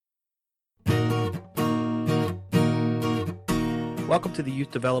Welcome to the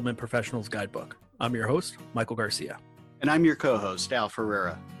Youth Development Professionals Guidebook. I'm your host, Michael Garcia. And I'm your co-host, Al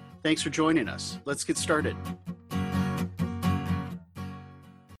Ferreira. Thanks for joining us. Let's get started.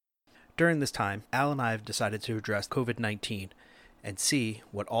 During this time, Al and I have decided to address COVID-19 and see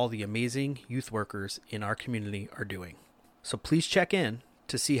what all the amazing youth workers in our community are doing. So please check in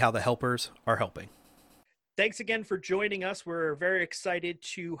to see how the helpers are helping. Thanks again for joining us. We're very excited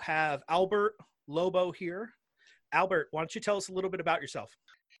to have Albert Lobo here. Albert, why don't you tell us a little bit about yourself?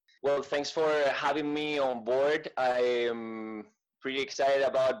 Well, thanks for having me on board. I am pretty excited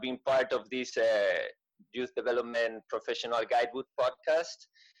about being part of this Youth Development Professional Guidebook podcast,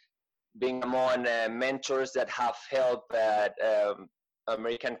 being among mentors that have helped at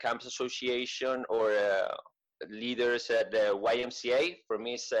American Campus Association or leaders at the YMCA. For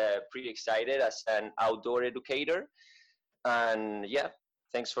me, it's pretty excited as an outdoor educator. And yeah,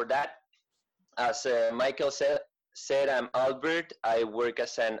 thanks for that. As Michael said, I'm Albert. I work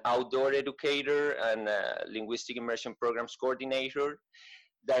as an outdoor educator and linguistic immersion programs coordinator.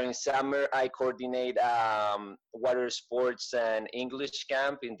 During summer, I coordinate water sports and English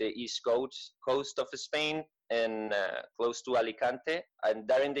camp in the east coast of Spain and close to Alicante. And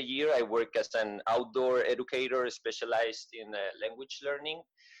during the year, I work as an outdoor educator specialized in language learning.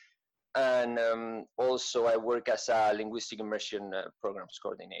 And also, I work as a linguistic immersion programs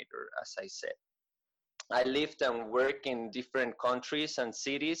coordinator, as I said. I lived and worked in different countries and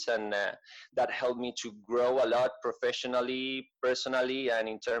cities, and that helped me to grow a lot professionally, personally, and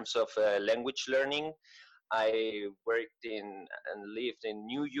in terms of language learning. I worked in and lived in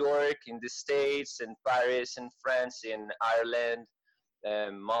New York, in the States, in Paris, in France, in Ireland,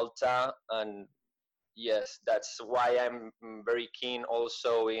 Malta, and yes, that's why I'm very keen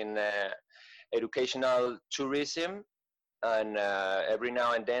also in educational tourism. And every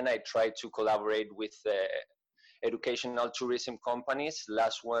now and then I try to collaborate with educational tourism companies.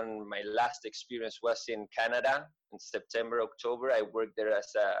 My last experience was in Canada in September, October. I worked there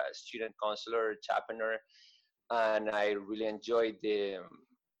as a student counselor, chaplainer, and I really enjoyed the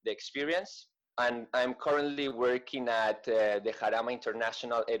experience. And I'm currently working at the Jarama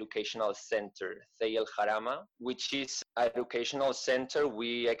International Educational Center, THEIL Jarama, which is an educational center.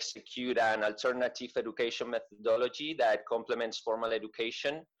 We execute an alternative education methodology that complements formal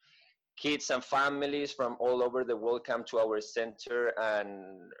education. Kids and families from all over the world come to our center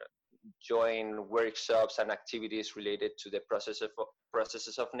and join workshops and activities related to the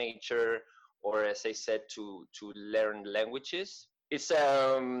processes of nature, or as I said, to learn languages. It's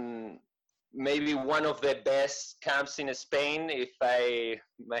maybe one of the best camps in Spain, if I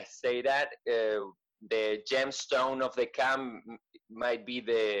might say that. The gemstone of the camp might be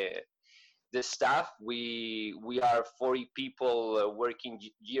the staff. We are 40 people working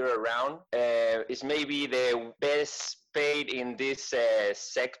year round. It's maybe the best paid in this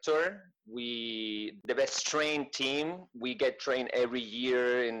sector. The best trained team. We get trained every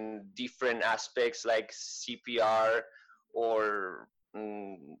year in different aspects like CPR or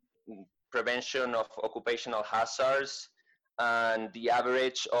prevention of occupational hazards, and the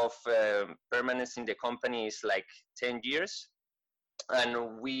average of permanence in the company is like 10 years.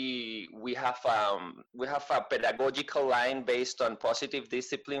 And we have a pedagogical line based on positive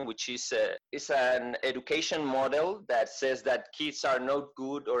discipline, which is an education model that says that kids are not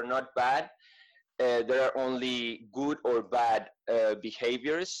good or not bad. There are only good or bad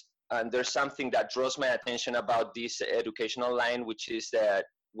behaviors. And there's something that draws my attention about this educational line, which is that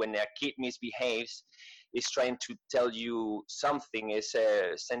when a kid misbehaves, is trying to tell you something, is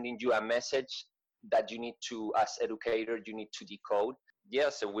sending you a message that you need to, as educator, you need to decode.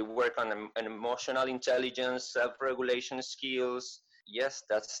 Yes, so we work on an emotional intelligence, self-regulation skills. Yes,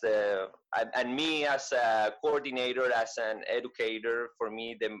 that's and me as a coordinator, as an educator, for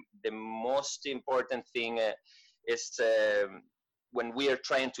me, the most important thing is when we are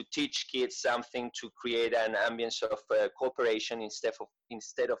trying to teach kids something, to create an ambience of cooperation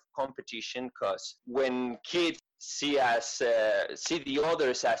instead of competition. Because when kids see the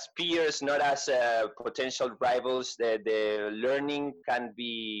others as peers, not as potential rivals, the learning can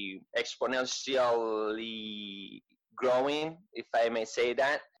be exponentially growing, if I may say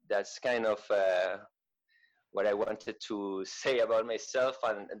that. That's kind of what I wanted to say about myself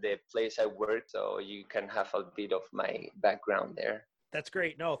and the place I work, so you can have a bit of my background there. That's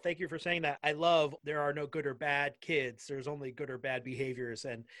great. No, thank you for saying that. I love there are no good or bad kids. There's only good or bad behaviors.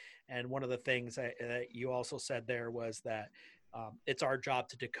 And one of the things that you also said there was that it's our job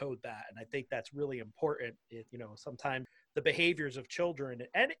to decode that. And I think that's really important. Sometimes the behaviors of children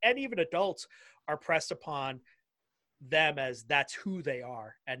and even adults are pressed upon them as that's who they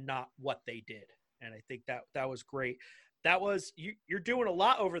are and not what they did. And I think that was great. That was you're doing a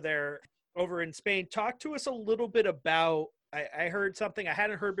lot over there, over in Spain. Talk to us a little bit about. I heard something I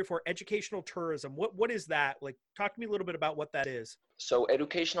hadn't heard before. Educational tourism. What is that? Like, talk to me a little bit about what that is. So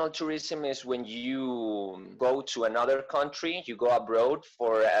educational tourism is when you go to another country, you go abroad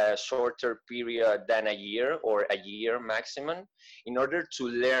for a shorter period than a year or a year maximum in order to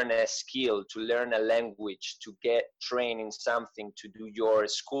learn a skill, to learn a language, to get trained in something, to do your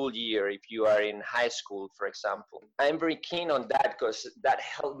school year if you are in high school, for example. I'm very keen on that because that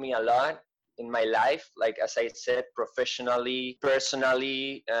helped me a lot in my life, like as I said, professionally,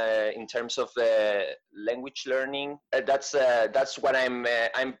 personally, in terms of language learning. That's what I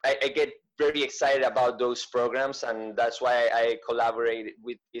get very excited about those programs, and that's why I collaborated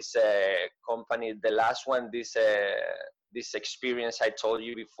with this company. The last one, this experience I told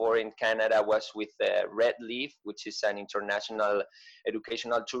you before in Canada was with Red Leaf, which is an international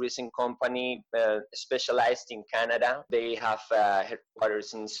educational tourism company specialized in Canada. They have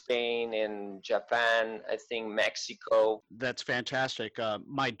headquarters in Spain, in Japan, I think Mexico. That's fantastic.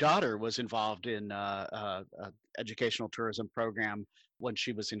 My daughter was involved in educational tourism program when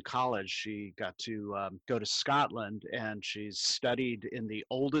she was in college. She got to go to Scotland, and she's studied in the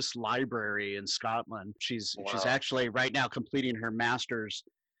oldest library in Scotland. She's actually right now completing her master's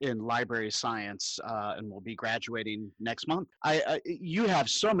in library science, and will be graduating next month. You have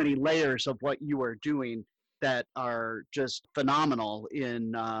so many layers of what you are doing that are just phenomenal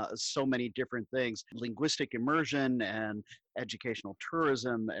in so many different things: linguistic immersion and educational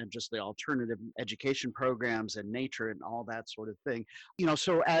tourism and just the alternative education programs and nature and all that sort of thing.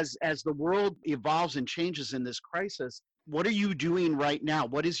 So as the world evolves and changes in this crisis, what are you doing right now?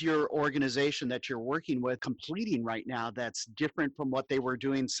 What is your organization that you're working with completing right now that's different from what they were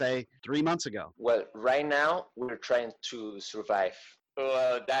doing, say, 3 months ago? Well, right now we're trying to survive.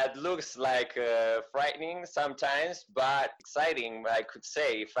 That looks like frightening sometimes, but exciting, I could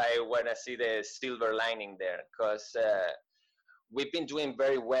say, if I want to see the silver lining there, because we've been doing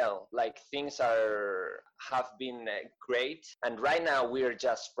very well. Like things have been great, and right now we are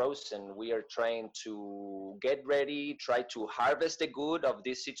just frozen. We are trying to get ready, try to harvest the good of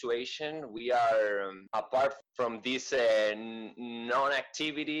this situation. We are apart from this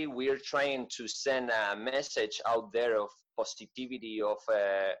non-activity, we are trying to send a message out there of positivity, of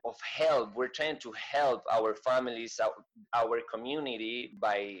help. We're trying to help our families, our community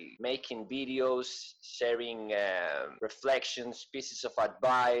by making videos, sharing reflections, pieces of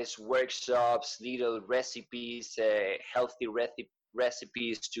advice, workshops, little recipes, healthy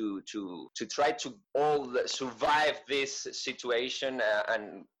recipes to try to all survive this situation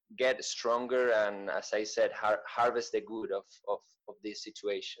and get stronger, and as I said, harvest the good of this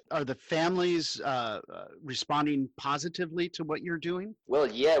situation. Are the families responding positively to what you're doing? Well,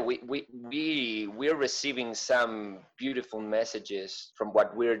 yeah, we're receiving some beautiful messages from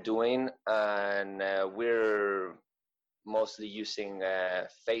what we're doing, and we're mostly using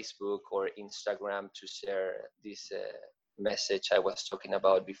Facebook or Instagram to share this message I was talking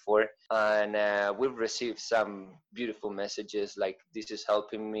about before. And we've received some beautiful messages like, this is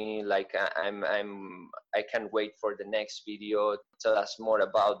helping me, like I can't wait for the next video, tell us more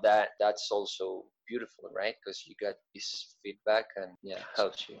about that. That's also beautiful, right? Because you got this feedback and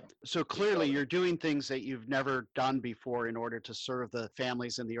helps you. So clearly you're doing things that you've never done before in order to serve the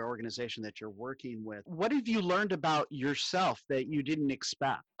families and the organization that you're working with. What have you learned about yourself that you didn't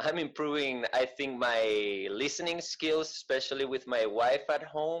expect? I'm improving, I think, my listening skills, especially with my wife at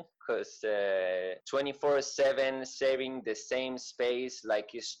home, because 24/7 sharing the same space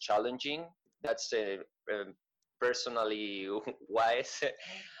is challenging. That's personally wise.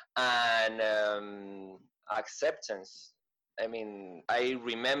 And acceptance. I mean, I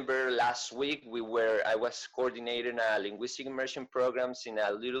remember last week I was coordinating a linguistic immersion programs in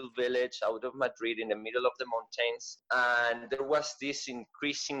a little village out of Madrid in the middle of the mountains. And there was this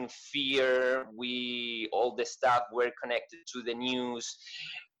increasing fear. All the staff were connected to the news.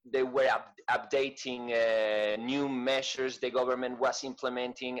 They were updating new measures the government was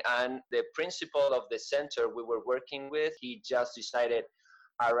implementing. And the principal of the center we were working with, he just decided,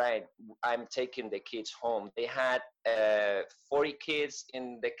 all right, I'm taking the kids home. They had 40 kids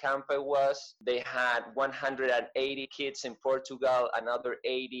in the camp I was. They had 180 kids in Portugal, another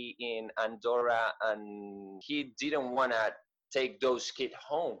 80 in Andorra, and he didn't want to take those kids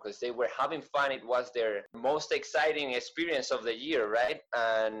home because they were having fun. It was their most exciting experience of the year, right?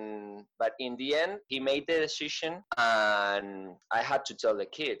 But in the end, he made the decision, and I had to tell the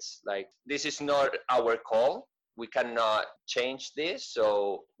kids, like, this is not our call. we cannot change this,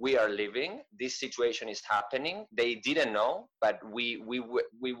 so we are living. This situation is happening. They didn't know, but we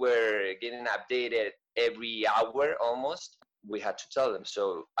were getting updated every hour almost. We had to tell them.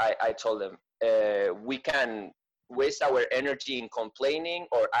 So I told them, we can waste our energy in complaining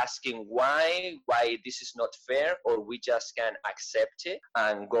or asking why this is not fair, or we just can accept it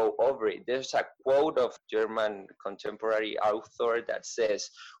and go over it. There's a quote of German contemporary author that says,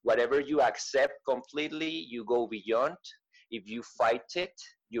 whatever you accept completely, you go beyond. If you fight it,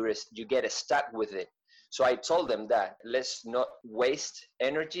 you get stuck with it. So I told them that let's not waste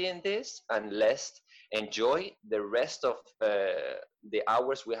energy in this, and let's enjoy the rest of the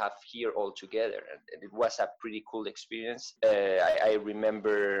hours we have here all together. And it was a pretty cool experience. I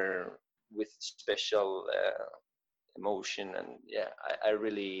remember with special emotion, and yeah, I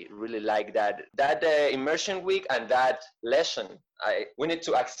really like that immersion week and that lesson. We need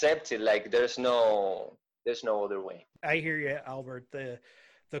to accept it. Like there's no other way. I hear you, Albert.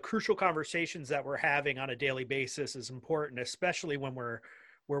 The crucial conversations that we're having on a daily basis is important, especially when we're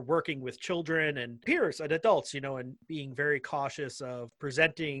working with children and peers and adults, and being very cautious of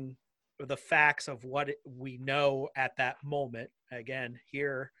presenting the facts of what we know at that moment. Again,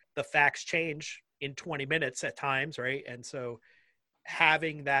 here, the facts change in 20 minutes at times, right? And so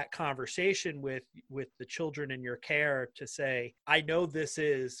having that conversation with the children in your care to say, I know this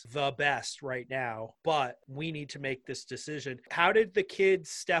is the best right now, but we need to make this decision. How did the kids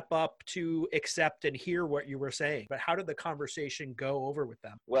step up to accept and hear what you were saying? But how did the conversation go over with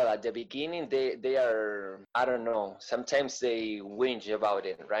them? Well, at the beginning, they are, I don't know, sometimes they whinge about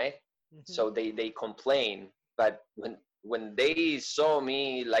it, right? Mm-hmm. So they complain, but when they saw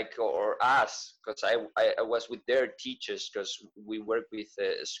me, like, or us, because I was with their teachers, because we work with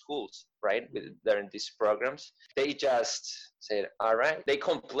schools, right, they're in these programs, they just said, all right. They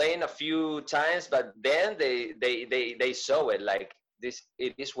complained a few times, but then they saw it, like, this,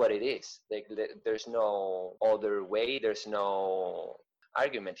 it is what it is. Like, there's no other way, there's no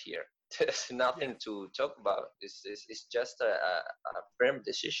argument here. There's nothing to talk about. It's just a firm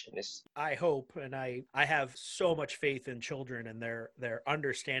decision. I hope, and I have so much faith in children and their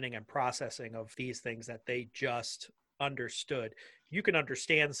understanding and processing of these things, that they just understood. You can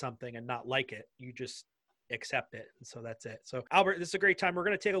understand something and not like it. You just accept it. And so that's it. So Albert, this is a great time. We're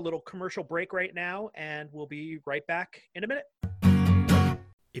going to take a little commercial break right now, and we'll be right back in a minute.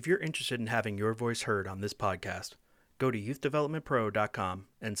 If you're interested in having your voice heard on this podcast, go to youthdevelopmentpro.com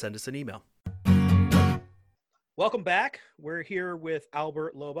and send us an email. Welcome back. We're here with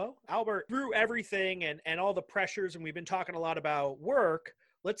Albert Lobo. Albert, through everything and all the pressures, and we've been talking a lot about work,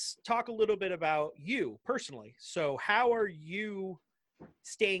 let's talk a little bit about you personally. So how are you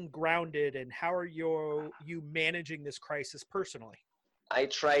staying grounded, and how are you managing this crisis personally? I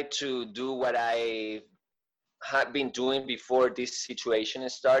try to do what I had been doing before this situation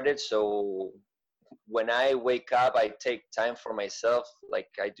started. So when I wake up, I take time for myself. Like,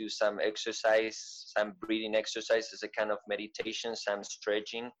 I do some exercise, some breathing exercises, a kind of meditation, some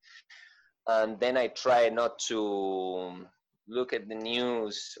stretching. And then I try not to look at the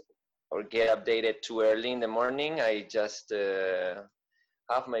news or get updated too early in the morning. I just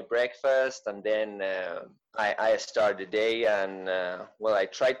have my breakfast, and then I start the day. And well, I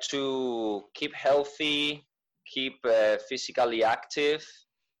try to keep healthy, keep physically active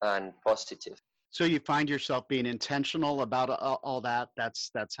and positive. So you find yourself being intentional about all that. That's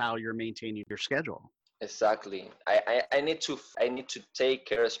how you're maintaining your schedule. Exactly. I need to take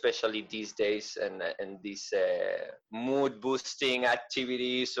care, especially these days, and these mood boosting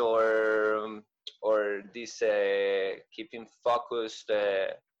activities, or this keeping focused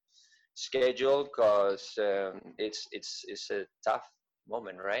schedule, because it's a tough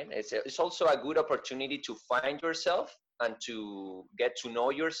moment, right? It's also a good opportunity to find yourself and to get to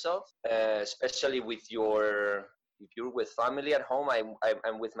know yourself, especially if you're with family at home.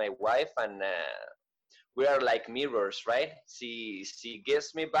 I'm with my wife, and we are like mirrors, right? She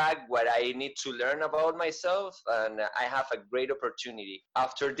gives me back what I need to learn about myself, and I have a great opportunity.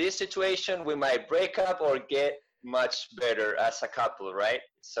 After this situation, we might break up or get much better as a couple, right?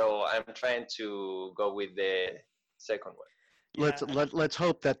 So I'm trying to go with the second one. Yeah. Let's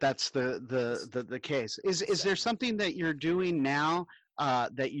hope that's the case. Is there something that you're doing now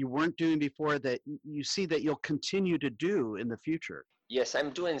that you weren't doing before, that you see that you'll continue to do in the future? Yes,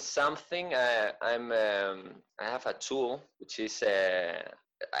 I'm doing something. I have a tool, which is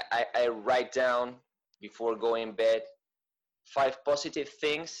I write down before going to bed 5 positive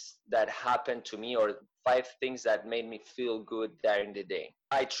things that happened to me, or 5 things that made me feel good during the day.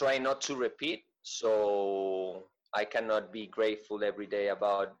 I try not to repeat, so I cannot be grateful every day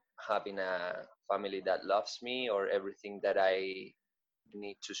about having a family that loves me or everything that I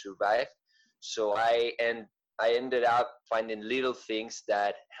need to survive. So I ended up finding little things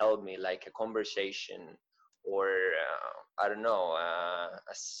that help me, like a conversation, or I don't know, a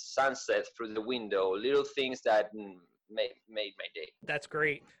sunset through the window. Little things that made my day. That's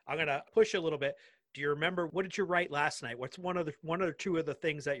great. I'm gonna push you a little bit. Do you remember what did you write last night? What's one or two of the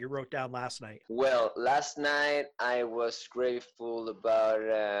things that you wrote down last night? Well, last night I was grateful about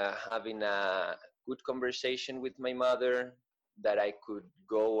having a good conversation with my mother, that I could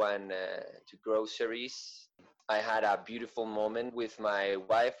go and to groceries. I had a beautiful moment with my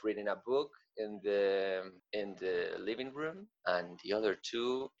wife reading a book in the living room, and the other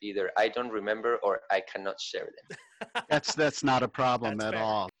two either I don't remember or I cannot share them. That's not a problem That's at fair.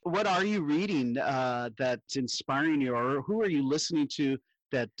 all. What are you reading that's inspiring you, or who are you listening to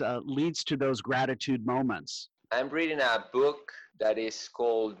that leads to those gratitude moments? I'm reading a book that is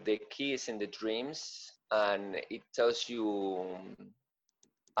called The Keys in the Dreams, and it tells you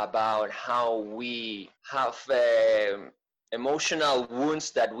about how we have emotional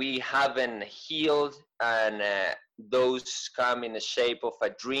wounds that we haven't healed, and those come in the shape of a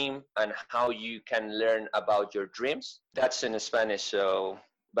dream, and how you can learn about your dreams. That's in Spanish, so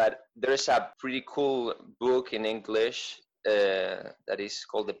but there's a pretty cool book in English that is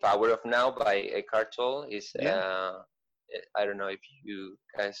called The Power of Now by Eckhart Tolle. Is Yeah. I don't know if you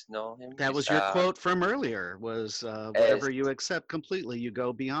guys know him. That was your quote from earlier, was whatever you accept completely, you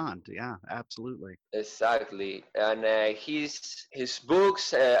go beyond. Yeah, absolutely. Exactly, and his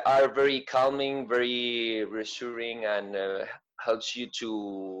books are very calming, very reassuring, and helps you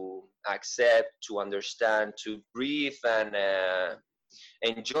to accept, to understand, to breathe, and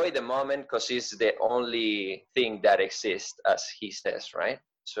enjoy the moment, because it's the only thing that exists, as he says, right?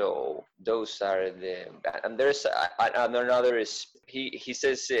 So those are the, and there's another is he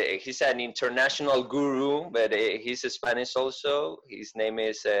says he's an international guru, but he's Spanish also. His name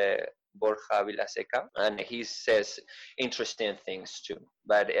is Borja Vilaseca, and he says interesting things too.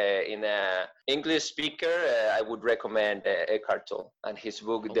 But in a English speaker, I would recommend Eckhart Tolle and his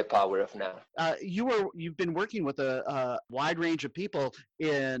book The Power of Now. You've been working with a wide range of people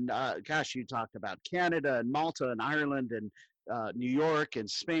in you talked about Canada and Malta and Ireland and New York and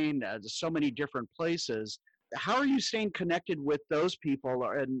Spain, so many different places. How are you staying connected with those people,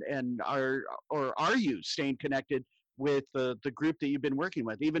 and are you staying connected with the group that you've been working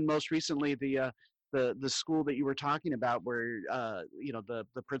with? Even most recently, the school that you were talking about, where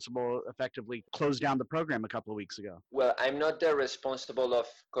the principal effectively closed down the program a couple of weeks ago. Well, I'm not the responsible of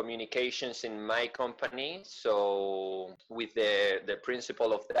communications in my company, so with the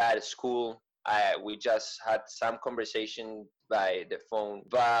principal of that school, we just had some conversation by the phone.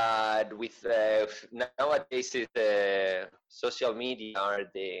 But with nowadays, social media are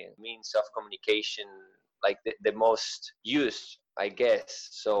the means of communication, like the most used, I guess.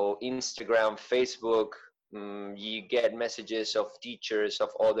 So Instagram, Facebook, you get messages of teachers of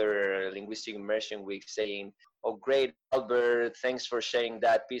other linguistic immersion weeks saying, "Oh, great, Albert! Thanks for sharing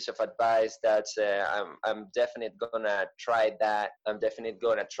that piece of advice. That's I'm definitely gonna try that. I'm definitely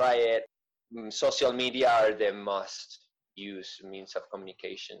gonna try it." Social media are the most used means of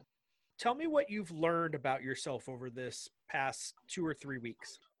communication. Tell me what you've learned about yourself over this past 2 or 3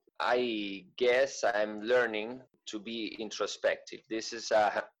 weeks. I guess I'm learning to be introspective. This is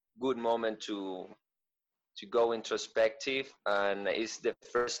a good moment to go introspective, and it's the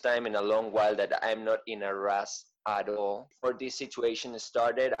first time in a long while that I'm not in a rush at all. Before this situation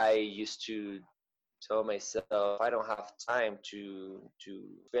started, I used to tell myself I don't have time to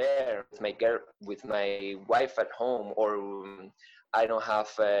spare with my wife at home, or I don't have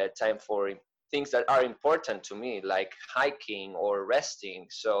time for things that are important to me, like hiking or resting.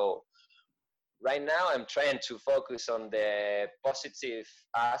 So right now I'm trying to focus on the positive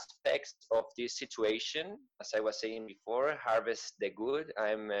aspects of this situation. As I was saying before, harvest the good.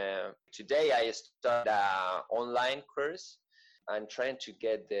 Today I started an online course. I'm trying to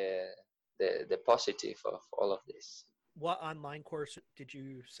get the positive of all of this. What online course did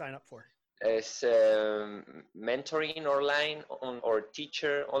you sign up for? It's mentoring or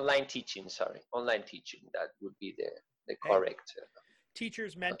teacher online teaching. Sorry, online teaching. That would be the correct.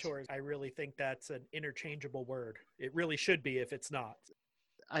 Teachers, mentors. I really think that's an interchangeable word. It really should be if it's not.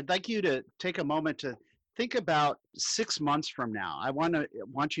 I'd like you to take a moment to think about 6 months from now. I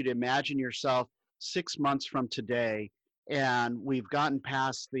want you to imagine yourself 6 months from today, and we've gotten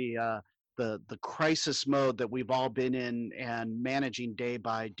past the crisis mode that we've all been in and managing day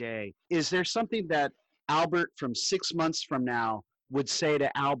by day. Is there something that Albert from 6 months from now would say to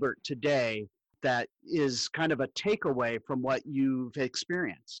Albert today that is kind of a takeaway from what you've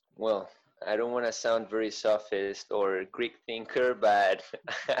experienced? Well, I don't want to sound very sophist or Greek thinker, but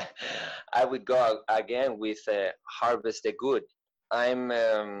I would go again with harvest the good. I'm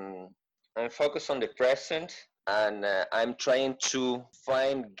focused on the present, and I'm trying to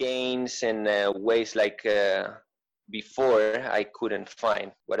find gains in ways like before I couldn't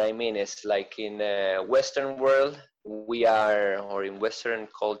find. What I mean is, like in the Western world, we are, or in Western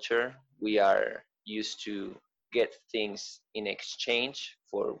culture, we are used to get things in exchange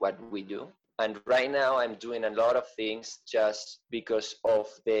for what we do. And right now, I'm doing a lot of things just because of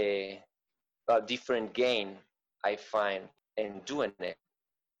the different gain I find in doing it.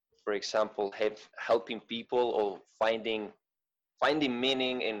 For example, helping people or finding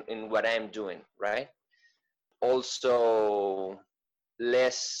meaning in what I'm doing, right? Also,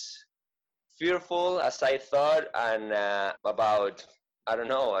 less fearful as I thought, and about, I don't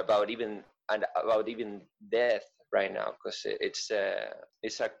know, about even death right now, because it's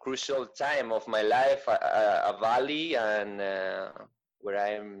a crucial time of my life, a valley, and where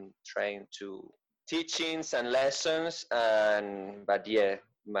I'm trying to teachings and lessons, and but yeah,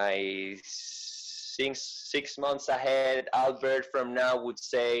 my 6 months ahead, Albert from now would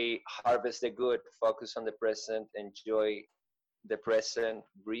say, harvest the good, focus on the present, enjoy the present,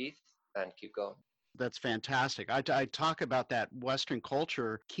 breathe, and keep going. That's fantastic. I talk about that Western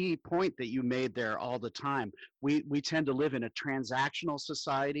culture key point that you made there all the time. We tend to live in a transactional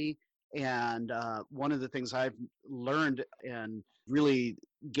society. And one of the things I've learned and really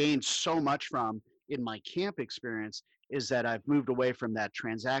gained so much from in my camp experience is that I've moved away from that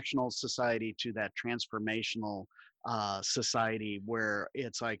transactional society to that transformational society, where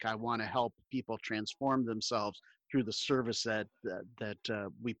it's like I want to help people transform themselves through the service that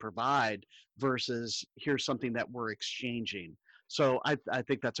we provide, versus here's something that we're exchanging. So I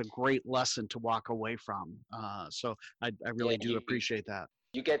think that's a great lesson to walk away from. So I really Yeah, do appreciate that.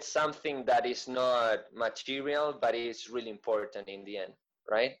 you get something that is not material, but it's really important in the end,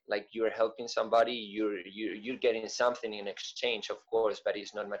 right? Like you're helping somebody, you're getting something in exchange, of course, but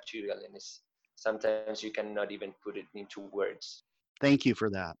it's not material, and it's sometimes you cannot even put it into words. Thank you for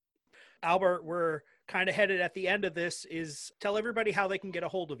that. Albert, we're kind of headed at the end of this. Is tell everybody how they can get a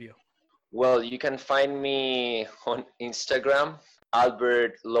hold of you. Well, you can find me on Instagram,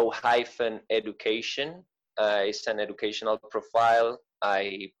 Albert Low-Education. It's an educational profile.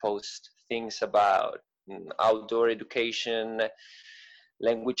 I post things about outdoor education,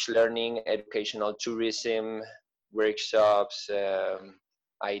 language learning, educational tourism, workshops,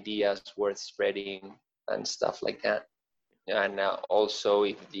 ideas worth spreading, and stuff like that. And also,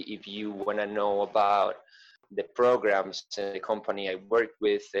 if you want to know about the programs and the company I work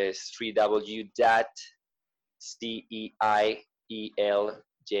with, is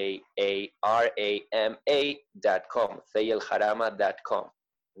www.ceieljarama.com, ceieljarama.com.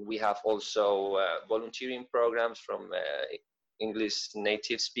 We have also volunteering programs from English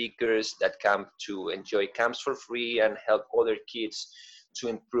native speakers that come to enjoy camps for free and help other kids to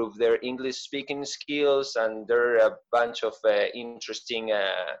improve their English speaking skills. And there are a bunch of interesting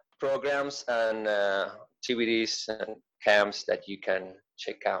programs and activities and camps that you can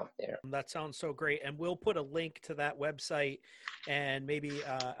check out there. That sounds so great. And we'll put a link to that website, and maybe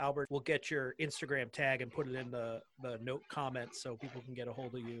Albert will get your Instagram tag and put it in the note comments so people can get a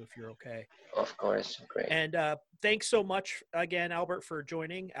hold of you if you're okay. Of course. Great. And thanks so much again, Albert, for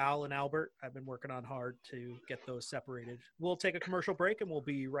joining. Al and Albert, I've been working on hard to get those separated. We'll take a commercial break and we'll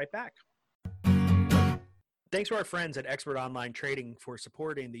be right back. Thanks to our friends at Expert Online Trading for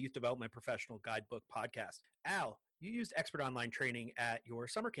supporting the Youth Development Professional Guidebook podcast. Al, you used Expert Online Training at your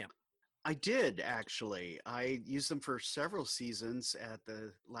summer camp. I did, actually. I used them for several seasons at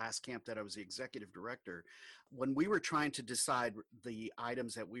the last camp that I was the executive director. When we were trying to decide the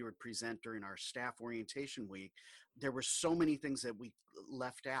items that we would present during our staff orientation week, there were so many things that we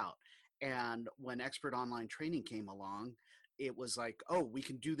left out. And when Expert Online Training came along, it was like, oh, we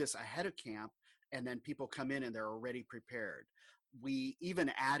can do this ahead of camp, and then people come in and they're already prepared. We even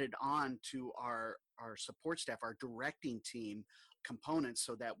added on to our support staff, our directing team components,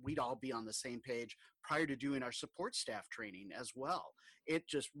 so that we'd all be on the same page prior to doing our support staff training as well. It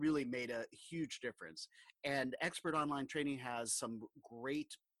just really made a huge difference. And Expert Online Training has some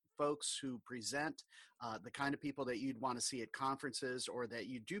great folks who present, the kind of people that you'd want to see at conferences, or that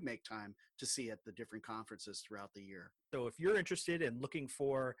you do make time to see at the different conferences throughout the year. So if you're interested in looking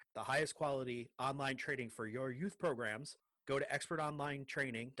for the highest quality online training for your youth programs, go to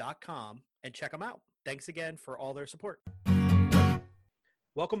expertonlinetraining.com and check them out. Thanks again for all their support.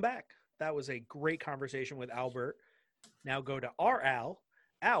 Welcome back. That was a great conversation with Albert. Now go to our Al.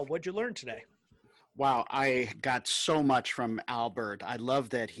 Al, what'd you learn today? Wow, I got so much from Albert. I love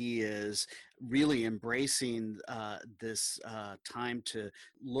that he is really embracing this time to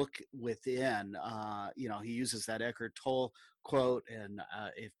look within. He uses that Eckhart Tolle quote, and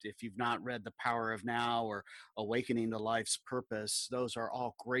if you've not read The Power of Now or Awakening to Life's Purpose, those are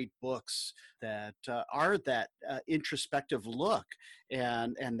all great books that are that introspective look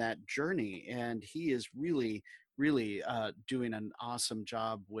and that journey. And he is really doing an awesome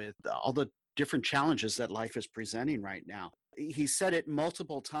job with all the different challenges that life is presenting right now. He said it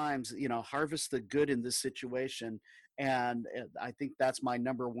multiple times, harvest the good in this situation. And I think that's my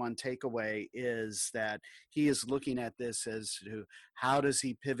number one takeaway, is that he is looking at this as to how does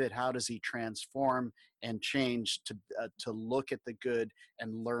he pivot, how does he transform and change to look at the good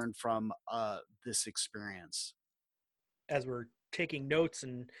and learn from this experience. As we're taking notes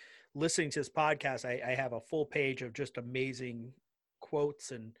and listening to this podcast, I have a full page of just amazing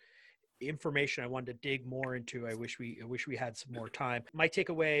quotes and information I wanted to dig more into. I wish we had some more time. My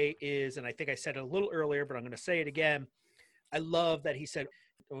takeaway is, and I think I said it a little earlier, but I'm going to say it again. I love that he said,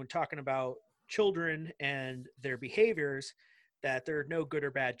 when talking about children and their behaviors, that there are no good or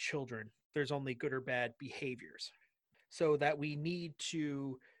bad children. There's only good or bad behaviors. So that we need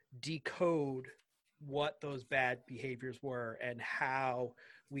to decode what those bad behaviors were and how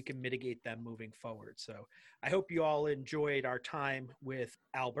we can mitigate them moving forward. So I hope you all enjoyed our time with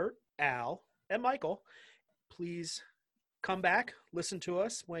Albert, Al, and Michael. Please come back, listen to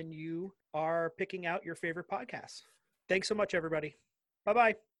us when you are picking out your favorite podcasts. Thanks so much, everybody.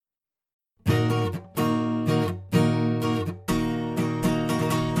 Bye-bye.